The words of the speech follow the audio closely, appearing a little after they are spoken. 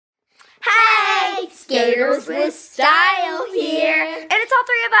Skaters with Style here. And it's all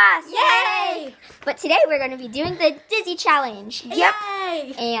three of us. Yay! But today we're going to be doing the Dizzy Challenge. Yep.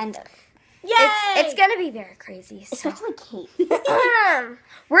 Yay! And It's going to be very crazy. So. especially Kate.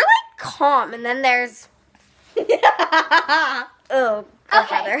 We're like calm, and then there's... oh,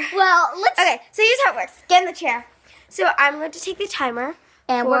 Okay, well, let's... Okay, so here's how it works. Get in the chair. So I'm going to take the timer.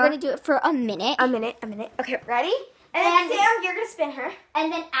 And we're going to do it for a minute. A minute. Okay, ready? And then Sam, you're going to spin her. And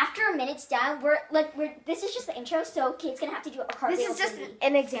then after a minute's done, this is just the intro, so Kate's going to have to do a cartwheel. This is just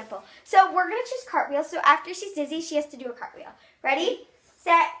an example. So we're going to choose cartwheels. So after she's dizzy, she has to do a cartwheel. Ready,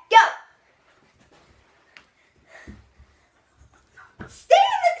 set, go. Stay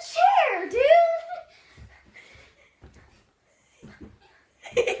in the chair, dude.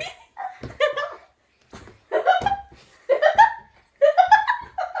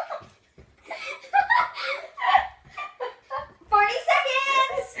 40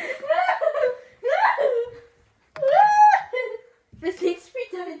 seconds. This needs to be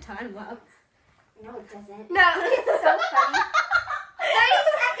done in time lapse. No, it doesn't. No, it's so funny. 30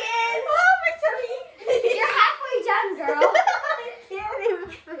 seconds. Oh, my tummy. You're halfway done, girl. I can't even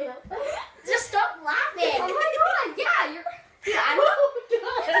feel. Just stop laughing. Oh my god, yeah, you're. Yeah, I'm Oh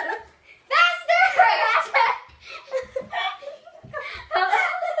god. faster.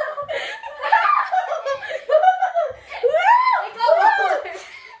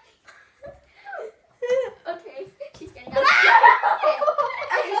 Okay, she's getting up. Okay,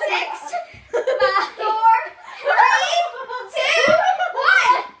 6, 5, 4, 3, 2, 1.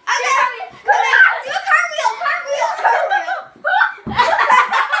 Do a cartwheel.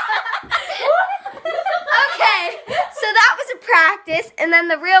 Okay, so that was a practice, and then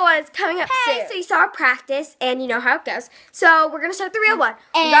the real one is coming up soon. So you saw a practice, and you know how it goes. So we're gonna start the real one.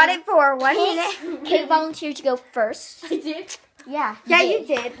 We And got it for 1 minute. Kate volunteered to go first. I did. Yeah. Yeah, you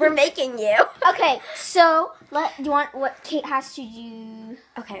did. We're making you. Okay, so do you want what Kate has to do?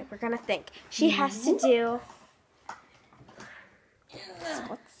 Okay, we're gonna think. She has to do.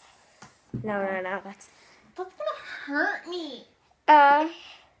 No. That's gonna hurt me. an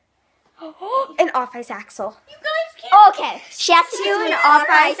off-ice axle. You guys can't. Okay, she has to do an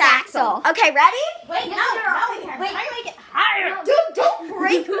off-ice axle. Okay, ready? Wait, no. I'm trying to make it higher. Dude, don't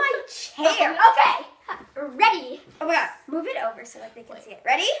break my chair. Okay, ready, Oh my god, move it over so like they can see it.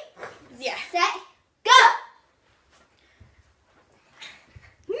 Ready? Yeah. set, go.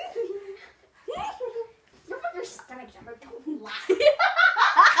 Look at your stomach, Jumbo. Don't laugh.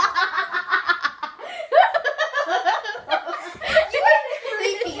 You're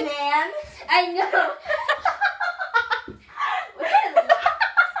creepy, man. I know.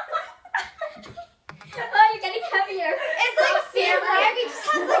 Oh, you're getting heavier. It's like samurai. We just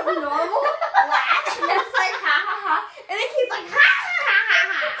have like normal latch, and it's like ha ha ha, and then he's like ha ha ha ha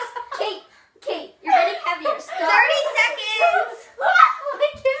ha. Kate, you're getting heavier. Stop. 30 seconds. I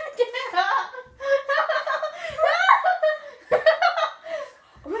can't get it up.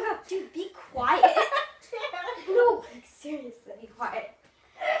 Oh my god, dude, be quiet. No, like, seriously, be quiet.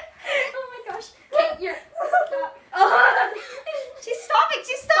 Oh my gosh. Kate, you're. Stop. Oh, she's stopping.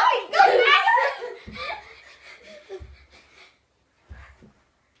 Go back.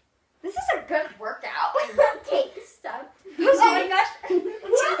 This is a good workout. Kate, stop. Oh my gosh.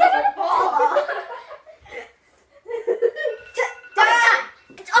 She's gonna fall off. Done.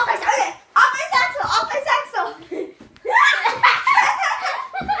 It's off my side. Okay, off-ice axle.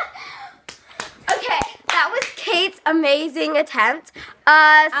 Okay, that was Kate's amazing attempt.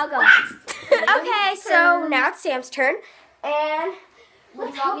 I'll go next. Okay, so now it's Sam's turn. And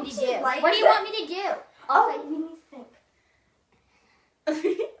What do you want me to do? Like- What do you want me to do? oh, we need to think.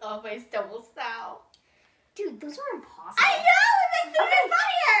 Always double style. Dude, those are impossible. I know, it makes it even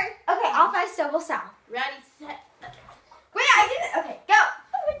funnier. Okay, off-ice double sound. Ready, set. Wait, I didn't. Okay, go.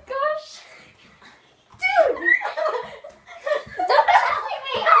 Oh my gosh. Dude. Don't tell me.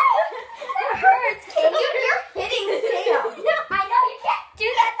 It hurts, Kate. Dude, you're hitting Sam. I know you can't do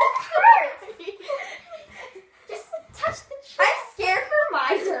that. That hurts. Just touch the chair. I'm scared for my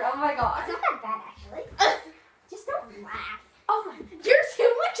turn. Oh my god. It's not that bad, actually. Just don't laugh. Oh my. You're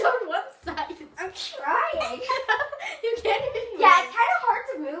too much on one side. I'm trying. You can't even Yeah, it's kind of hard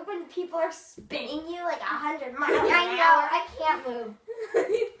to move when people are spinning you like 100 miles an I know. hour. I can't move.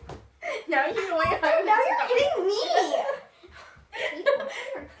 Now you're going Now you're hitting me. Kate, where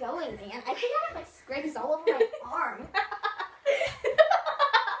you're going, man? I think I have like scrapes all over my arm.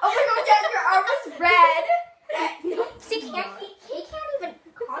 Oh my god, yeah, your arm is red. See, Kate can't even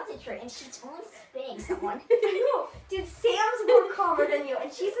concentrate, and she's only spinning someone. I know. Dude, Sam's more calmer than you,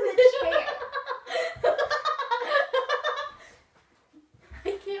 and she's in the chair.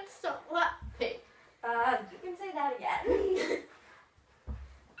 I can't stop laughing. You can say that again.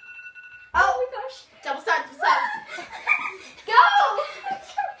 Oh my gosh. Double side, double side. Go!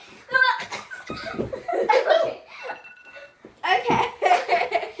 Okay.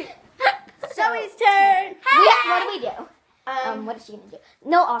 Zoe's turn. What do we do? What is she gonna do?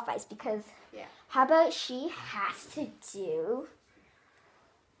 No off ice because. Yeah. How about she has to do?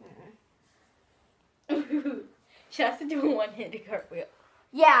 She has to do a one-handed cartwheel.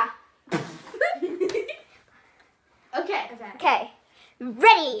 Yeah. Okay. Okay.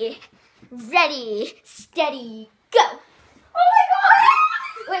 Ready, steady, go. Oh my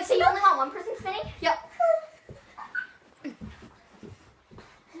god! Wait, so you only want one person spinning? Yep.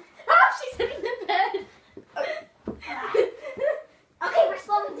 Oh, she's hitting the bed. Okay, we're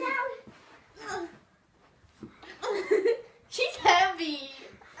slowing down. She's heavy.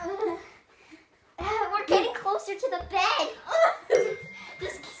 We're getting closer to the bed.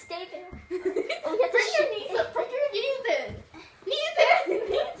 Just stay there. Oh, yeah, bring your knees up. Bring your knees in. Knees in.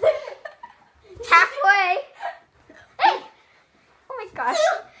 Knees in. Halfway. Hey. Oh my gosh.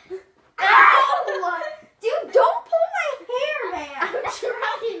 Ow! Dude, don't pull my hair, man. I'm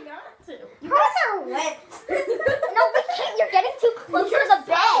trying not to. You guys are wet. No, we can't. You're getting too close to the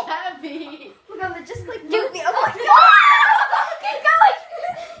bed. Heavy. We're gonna just like move me. Oh my god. Keep going.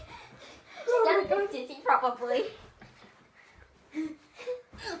 She's gonna go dizzy probably.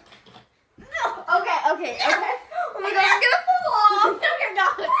 Okay. Oh my god, I'm gonna fall off. No, you're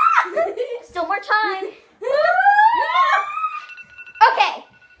not. Still more time. Okay.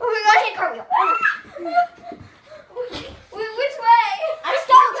 Oh my god, hit cartwheel. Which way? I'm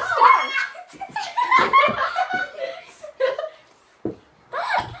Start.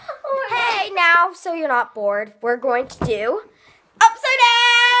 Hey, now, so you're not bored, we're going to do upside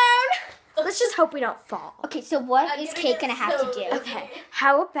down. Let's just hope we don't fall. Okay, so what I'm is gonna Kate get gonna have so to do? dizzy. Okay,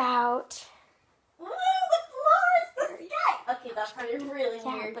 how about... Ooh, the floor is the sky. Okay, that's probably really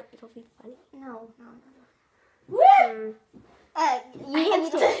Yeah, weird. but it'll be funny. No. Woo!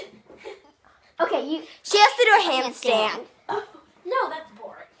 Okay, you. She has to do a handstand. No, that's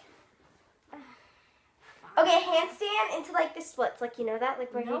boring. Okay, handstand into like the splits, like you know that,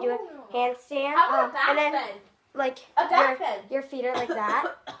 like when you do a handstand, How about a back and then bend? like A back bend. your feet are like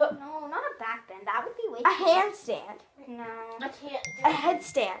that. No, not a back bend. That would be way. A handstand, No. I can't. a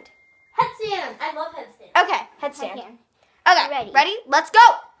headstand. Headstand. I love headstand. Okay, headstand. Okay. Okay, Ready. ready? Let's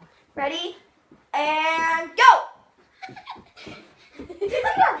go. Ready and go.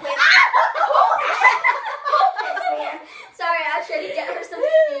 Sorry, I was trying to get her some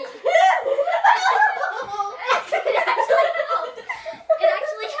speed. It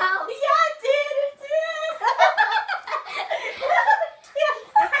actually helped. Yeah, it did. It did.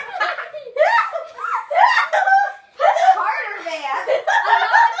 Push harder, man.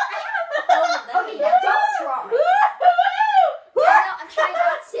 Okay, yeah, don't draw me. I'm trying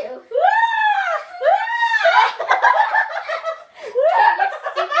not to.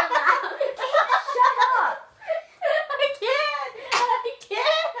 Shut up. I can't.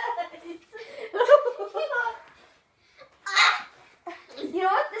 You know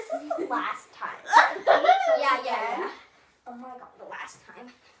what? This is the last time. Yeah. Oh my god, the last time.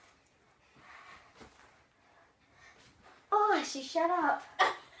 Oh, she shut up.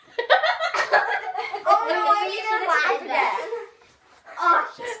 Oh no, Maybe I you need should've to laugh said that. again. Oh,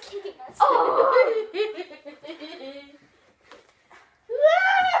 she's kicking us. Oh.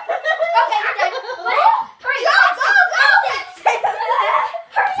 Okay, we're done. Hurry, go!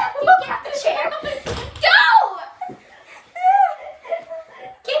 Hurry up, you get off the chair. Go!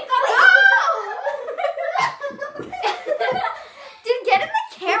 Keep going. Dude, get in the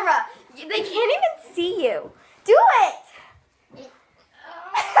camera. They can't even see you. Do it.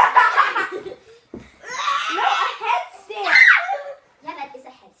 No, a headstand. Yeah, that is a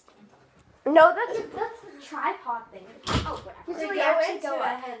headstand. No, that's the tripod thing. Oh, whatever. Usually Go actually into go a up.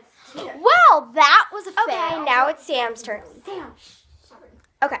 headstand. Well, that was a fail. fail. Okay, now it's Sam's turn. Damn. Sorry.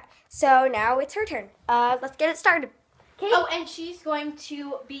 Okay, so now it's her turn. Let's get it started. Oh, and she's going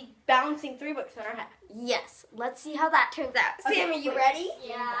to be bouncing 3 books on her head. Yes, let's see how that turns out. Okay, Sam, are you wait. ready?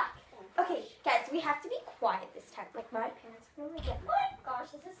 Yeah. Okay, guys, we have to be quiet this time. Like, my parents are gonna get mad.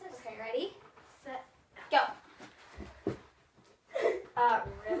 Gosh, this is Okay, ready? Set, go.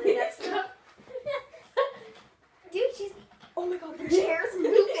 Really? That's Dude, she's... Oh my god, the chair's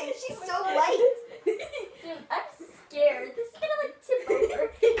moving. She's so light. Dude, I'm scared. This is gonna like tip over.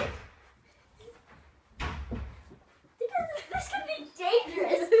 This could be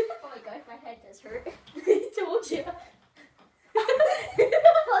dangerous. Oh my gosh, my head does hurt. I told you.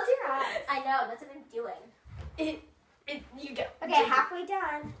 Close your eyes. I know, that's what I'm doing. You go. Okay, halfway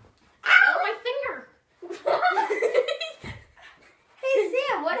done. Ow, my finger.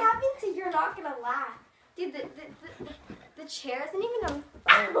 you're not gonna laugh. Dude, the chair isn't even on.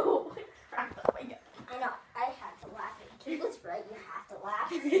 Oh, crap. Oh my God. I know. I had to laugh. He was right. You have to laugh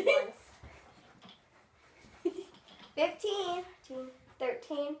once. 15,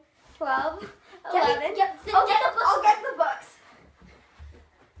 13, 12, Get 11. the books. I'll get the books.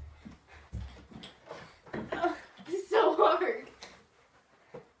 Oh, this is so hard.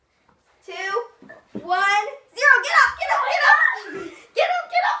 2, 1, 0. Get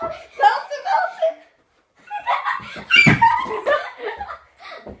up! Bounce it.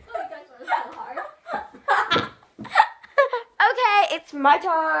 Oh my gosh, that was so hard. Okay, it's my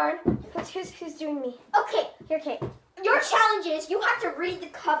turn. Who's doing me? Okay, Here, Kate. your challenge is you have to read the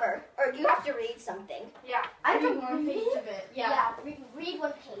cover, or you have to read something. Yeah. I read can one read? page of it. Yeah. Read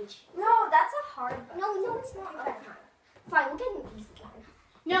one page. No, that's a hard book. No, it's not. Okay, fine. We'll get an easy one.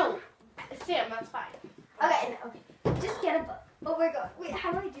 No, Sam, that's fine. Okay. Just get a book. Oh, we're going. Wait,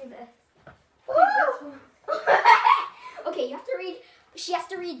 how do I do this? Okay, you have to read. She has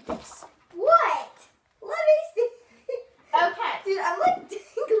to read this. What? Let me see. Okay. Dude, I'm like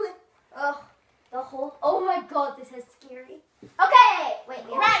tingling. Oh, the whole. Oh my God, this is scary. Okay, wait.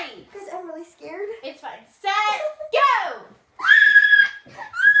 Ready. Because I'm really scared. It's fine. Set, go.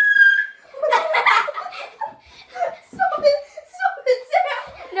 Stop it, Sam.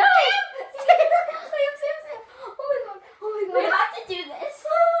 No. Sam. Oh my God. We have to do this.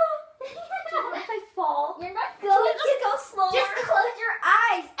 What if I fall? You're not Can going. we just go slower? Just close your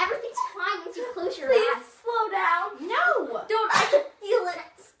eyes. Everything's fine once you close your Please eyes. slow down. No. Dude, I can feel it.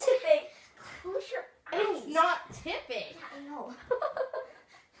 It's tipping. Close your eyes. It's not tipping. I know.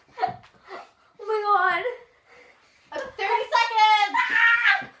 Oh my God. 30 seconds.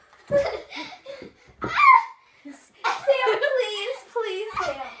 Sam, please,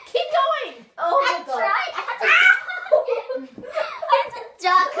 Sam. Keep going. Oh I my God. tried. I had to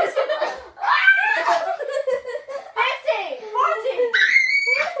duck. 50, 40.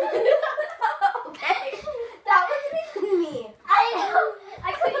 Okay. That wasn't even me. I know. I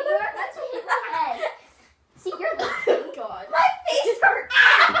couldn't. You were about to hit my head. See, you're the. Oh, God. My face hurts.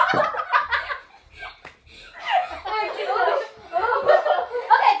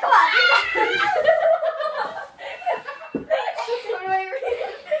 Okay, come on. What do I read?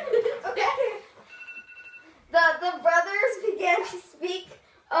 Okay. The brothers began to speak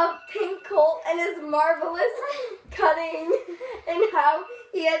of Pink Colt and his marvelous cunning and how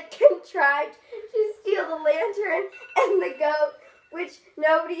he had contrived to steal the lantern and the goat, which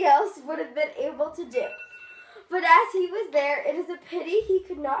nobody else would have been able to do. But as he was there, it is a pity he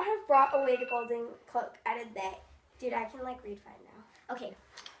could not have brought away the golden cloak, added they. Dude, I can like read fine now. Okay.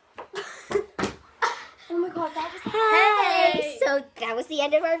 Oh my God, that was Hey. So that was the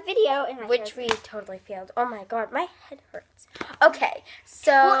end of our video, and which we totally failed. Oh my God, my head hurts. Okay,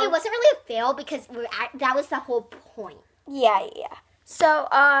 so well, it wasn't really a fail because that was the whole point. yeah. So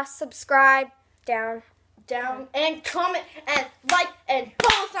subscribe down And comment and like and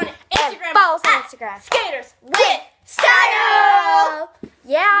follow us on Instagram. and follow us on at Instagram. Skaters with Style.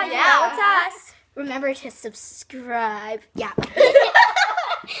 Yeah, Yeah. it's us. Remember to subscribe. Yeah.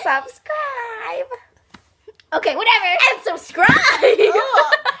 Subscribe Okay, whatever. And subscribe.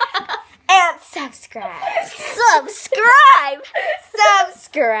 and subscribe. Subscribe.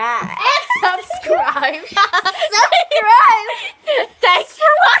 Subscribe. Subscribe. Subscribe. Thanks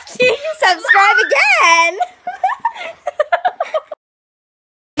for watching. Subscribe again.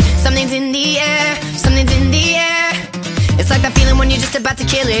 Something's in the air, something's in the air. It's like that feeling when you're just about to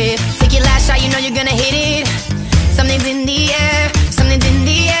kill it. Take your last shot, you know you're gonna hit it. Something's in the air.